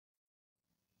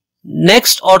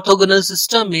Next orthogonal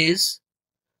system is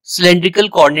cylindrical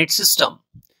coordinate system.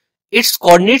 Its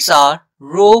coordinates are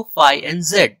rho, phi and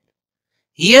z.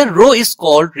 Here rho is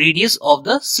called radius of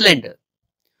the cylinder.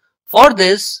 For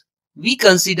this, we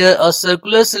consider a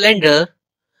circular cylinder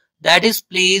that is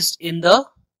placed in the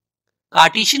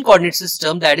Cartesian coordinate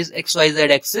system, that is xyz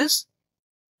axis,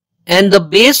 and the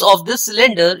base of this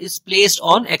cylinder is placed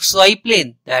on xy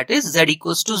plane, that is z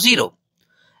equals to 0,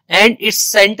 and its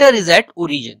center is at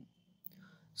origin.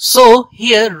 So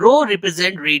here rho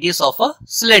represents radius of a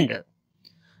cylinder.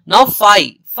 Now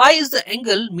phi is the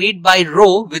angle made by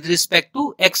rho with respect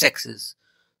to x-axis.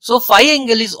 So phi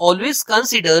angle is always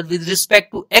considered with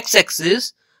respect to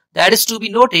x-axis, that is to be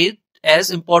noted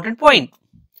as important point.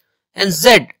 And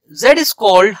z is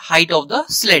called height of the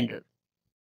cylinder.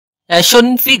 As shown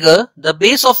in figure, the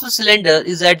base of the cylinder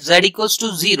is at z equals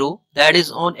to 0, that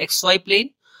is on xy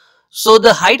plane. So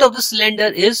the height of the cylinder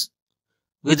is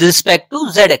with respect to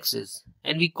z-axis,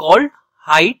 and we call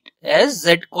height as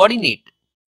z coordinate.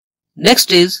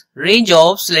 Next is range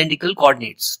of cylindrical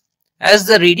coordinates. As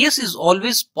the radius is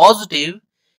always positive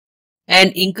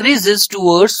and increases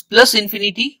towards plus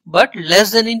infinity but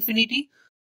less than infinity,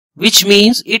 which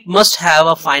means it must have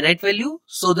a finite value.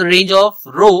 So the range of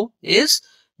rho is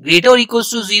greater or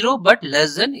equals to 0 but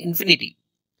less than infinity.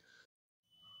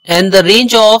 And the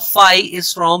range of phi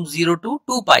is from 0 to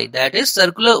 2 pi, that is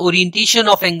circular orientation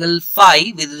of angle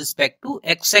phi with respect to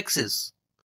x-axis.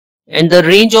 And the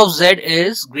range of z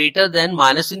is greater than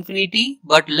minus infinity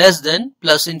but less than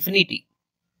plus infinity.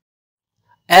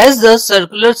 As the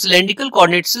circular cylindrical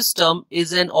coordinate system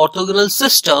is an orthogonal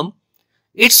system,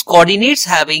 its coordinates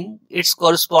having its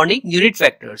corresponding unit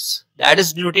vectors, that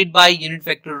is denoted by unit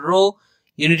vector rho,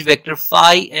 unit vector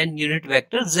phi and unit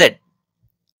vector z.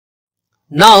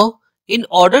 Now, in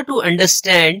order to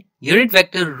understand unit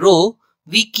vector rho,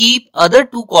 we keep other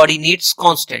two coordinates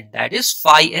constant, that is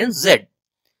phi and z,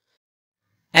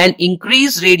 and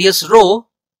increase radius rho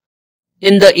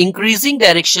in the increasing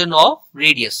direction of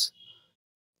radius,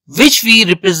 which we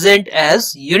represent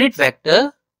as unit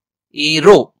vector a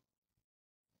rho.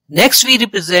 Next we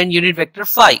represent unit vector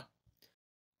phi.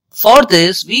 For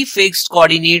this we fixed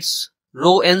coordinates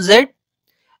rho and z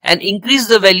and increase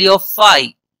the value of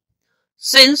phi.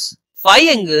 Since phi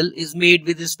angle is made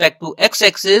with respect to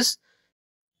x-axis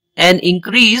and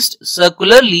increased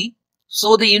circularly,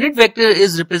 so the unit vector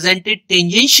is represented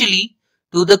tangentially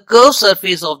to the curved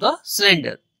surface of the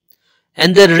cylinder,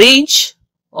 and the range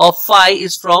of phi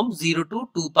is from 0 to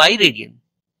 2 pi radian.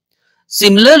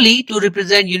 Similarly, to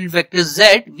represent unit vector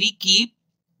z, we keep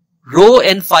rho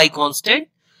and phi constant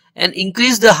and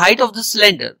increase the height of the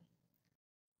cylinder,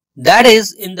 that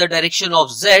is in the direction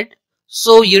of z,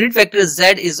 so unit vector z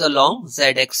is along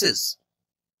z-axis.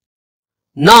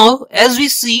 Now, as we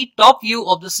see top view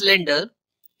of the cylinder,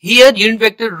 here unit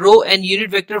vector rho and unit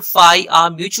vector phi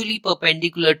are mutually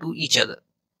perpendicular to each other.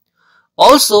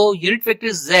 Also, unit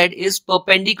vector z is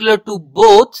perpendicular to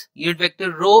both unit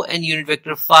vector rho and unit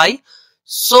vector phi,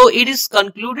 so it is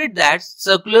concluded that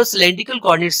circular cylindrical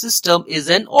coordinate system is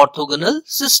an orthogonal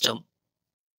system.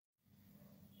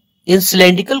 In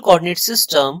cylindrical coordinate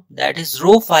system, that is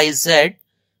rho phi z,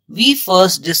 we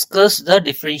first discuss the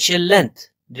differential length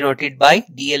denoted by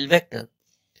dl vector.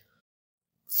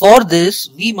 For this,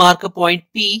 we mark a point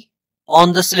P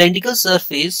on the cylindrical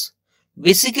surface,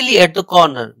 basically at the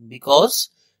corner, because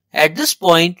at this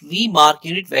point we mark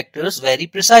unit vectors very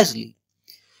precisely.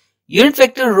 Unit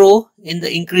vector rho in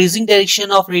the increasing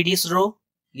direction of radius rho,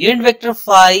 unit vector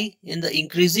phi in the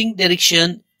increasing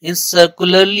direction is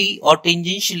circularly or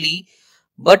tangentially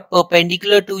but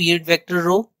perpendicular to unit vector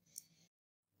rho.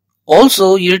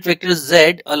 Also, unit vector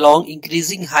z along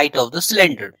increasing height of the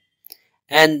cylinder.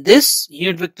 And this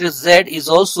unit vector z is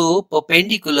also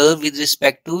perpendicular with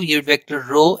respect to unit vector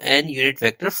rho and unit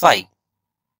vector phi.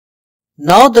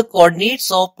 Now the coordinates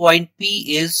of point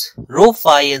P is rho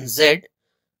phi and z,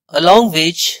 along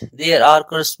which there are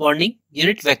corresponding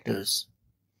unit vectors.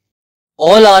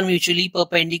 All are mutually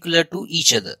perpendicular to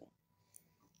each other.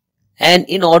 And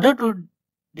in order to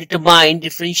determine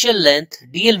differential length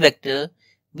dl vector,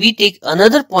 we take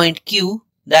another point Q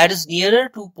that is nearer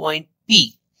to point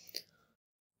P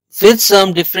with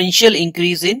some differential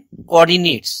increase in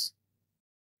coordinates.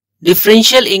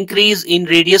 Differential increase in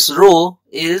radius rho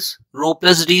is rho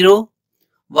plus d rho,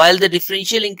 while the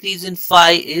differential increase in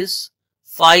phi is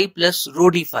phi plus rho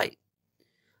d phi.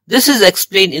 This is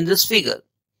explained in this figure.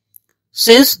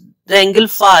 Since the angle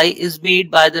phi is made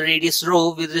by the radius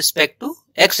rho with respect to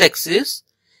x-axis,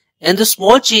 and the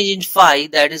small change in phi,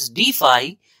 that is d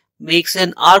phi, makes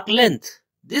an arc length.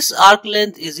 This arc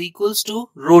length is equals to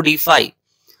rho d phi.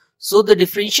 So the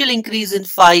differential increase in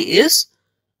phi is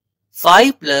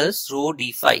phi plus rho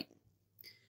d phi.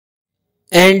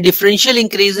 And differential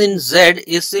increase in z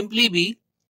is simply be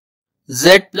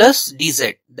z plus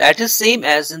dz. That is same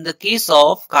as in the case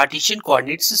of Cartesian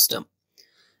coordinate system.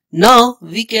 Now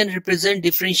we can represent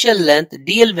differential length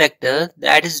dl vector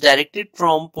that is directed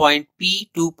from point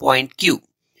P to point Q.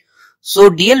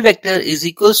 So dl vector is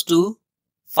equals to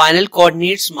final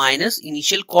coordinates minus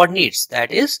initial coordinates,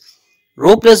 that is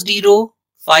rho plus d rho,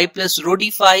 phi plus rho d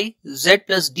phi, z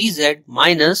plus dz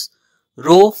minus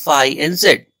rho, phi and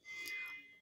z.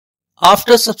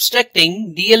 After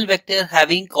subtracting dl vector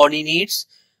having coordinates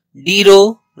d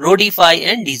rho, rho d phi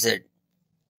and dz.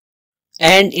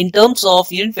 And in terms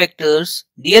of unit vectors,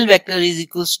 dl vector is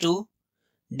equals to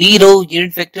d rho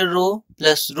unit vector rho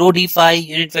plus rho d phi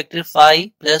unit vector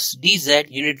phi plus dz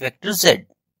unit vector z.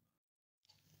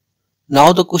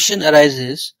 Now the question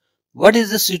arises, what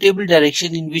is the suitable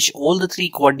direction in which all the three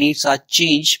coordinates are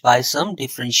changed by some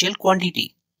differential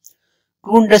quantity?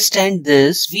 To understand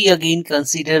this, we again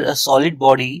consider a solid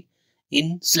body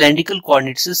in cylindrical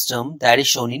coordinate system that is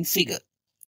shown in figure,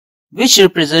 which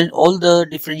represent all the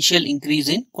differential increase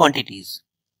in quantities.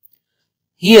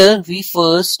 Here we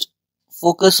first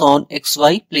focus on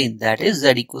xy plane, that is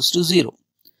z equals to 0.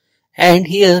 And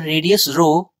here radius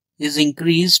rho is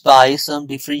increased by some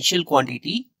differential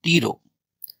quantity d rho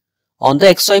on the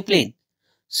xy plane.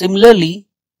 Similarly,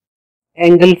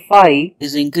 angle phi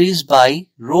is increased by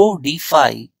rho d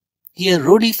phi. Here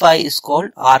rho d phi is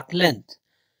called arc length.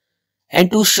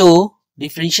 And to show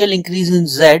differential increase in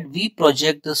z, we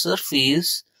project the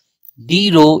surface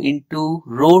d rho into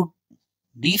rho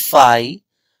d phi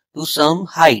to some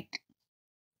height,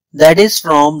 that is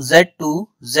from z to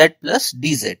z plus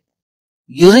dz.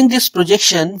 Using this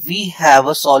projection, we have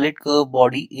a solid curved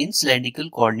body in cylindrical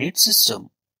coordinate system,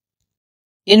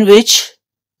 in which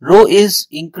rho is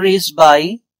increased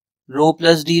by rho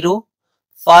plus d rho,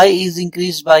 phi is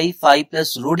increased by phi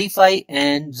plus rho d phi,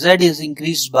 and z is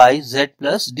increased by z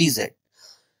plus dz.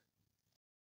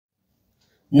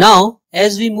 Now,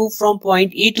 as we move from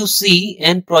point A to C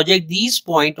and project these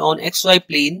points on xy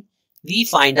plane, we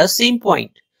find a same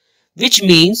point, which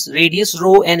means radius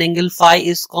rho and angle phi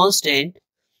is constant,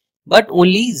 but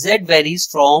only z varies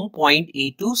from point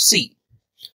A to C.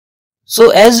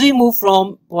 So as we move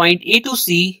from point A to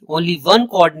C, only one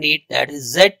coordinate, that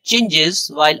is z,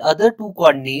 changes, while other two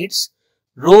coordinates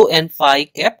rho and phi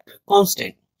kept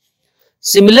constant.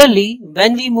 Similarly,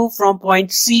 when we move from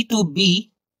point C to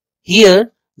B,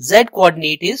 here z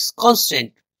coordinate is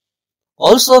constant.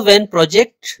 Also, when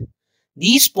project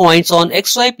these points on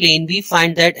xy plane, we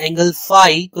find that angle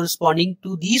phi corresponding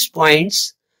to these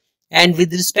points and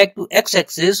with respect to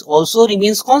x-axis also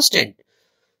remains constant,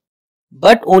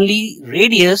 but only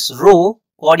radius rho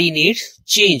coordinates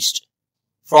changed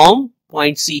from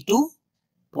point C to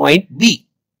point B.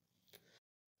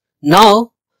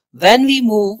 Now, when we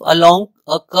move along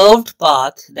a curved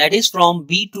path, that is from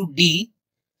B to D,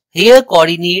 here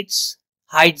coordinates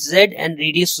height z and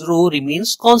radius rho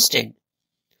remains constant.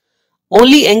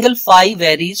 Only angle phi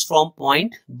varies from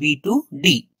point B to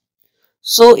D.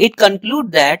 So it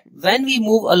concludes that when we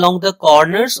move along the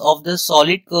corners of the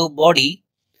solid curved body,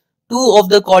 two of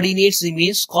the coordinates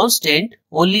remains constant,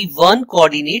 only one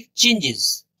coordinate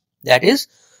changes. That is,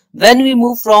 when we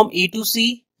move from A to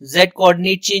C, z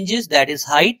coordinate changes, that is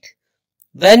height.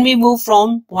 When we move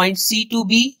from point C to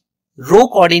B, rho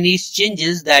coordinates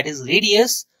changes, that is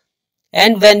radius.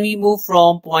 And when we move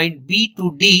from point B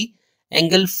to D,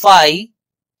 angle phi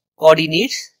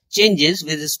coordinates changes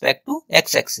with respect to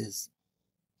x-axis.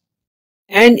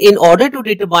 And in order to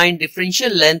determine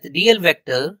differential length dl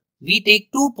vector, we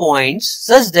take 2 points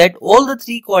such that all the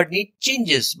 3 coordinate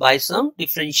changes by some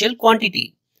differential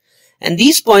quantity. And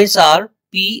these points are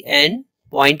P and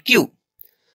point Q.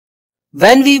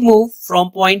 When we move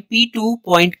from point P to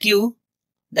point Q,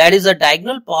 that is a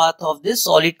diagonal path of this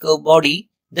solid curved body,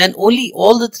 then only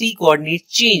all the 3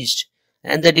 coordinates changed,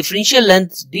 and the differential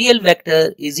length dl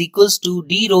vector is equals to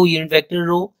d rho unit vector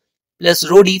rho plus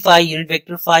rho d phi unit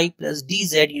vector phi plus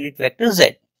dz unit vector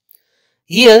z.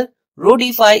 Here rho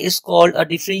d phi is called a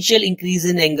differential increase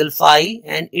in angle phi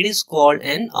and it is called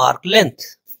an arc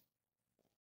length.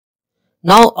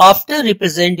 Now after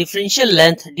represent differential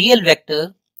length dl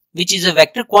vector, which is a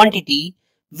vector quantity,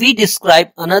 we describe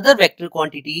another vector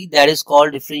quantity that is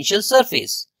called differential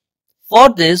surface. For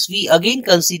this, we again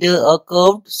consider a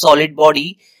curved solid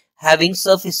body having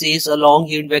surfaces along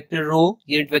unit vector rho,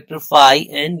 unit vector phi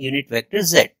and unit vector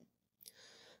z.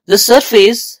 The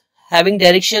surface having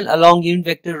direction along unit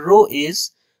vector rho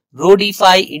is rho d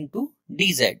phi into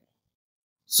dz.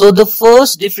 So the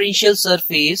first differential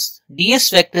surface ds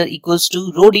vector equals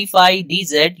to rho d phi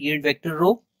dz unit vector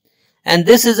rho, and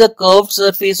this is a curved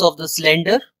surface of the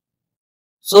cylinder.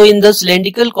 So in the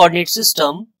cylindrical coordinate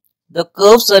system, the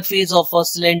curved surface of a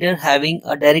cylinder having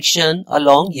a direction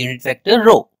along unit vector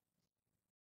rho,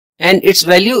 and its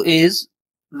value is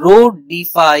rho d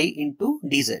phi into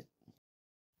dz.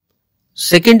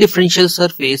 Second differential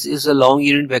surface is along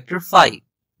unit vector phi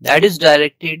that is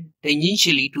directed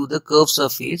tangentially to the curved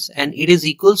surface, and it is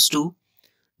equals to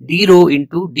d rho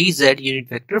into dz unit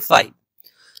vector phi.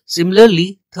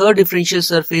 Similarly, third differential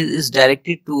surface is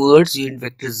directed towards unit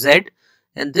vector z,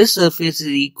 and this surface is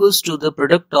equals to the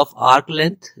product of arc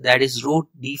length, that is rho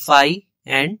d phi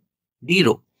and d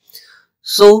rho.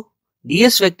 So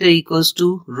ds vector equals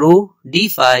to rho d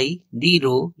phi d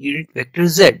rho unit vector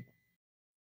z,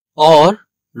 or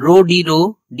rho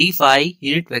d phi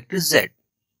unit vector z.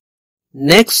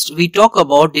 Next, we talk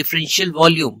about differential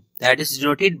volume, that is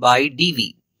denoted by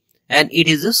dV, and it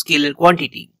is a scalar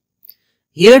quantity.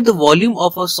 Here the volume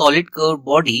of a solid curved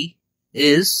body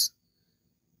is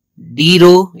d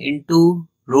rho into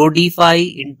rho d phi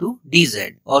into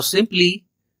dz, or simply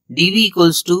dV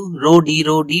equals to rho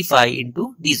d phi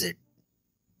into dz.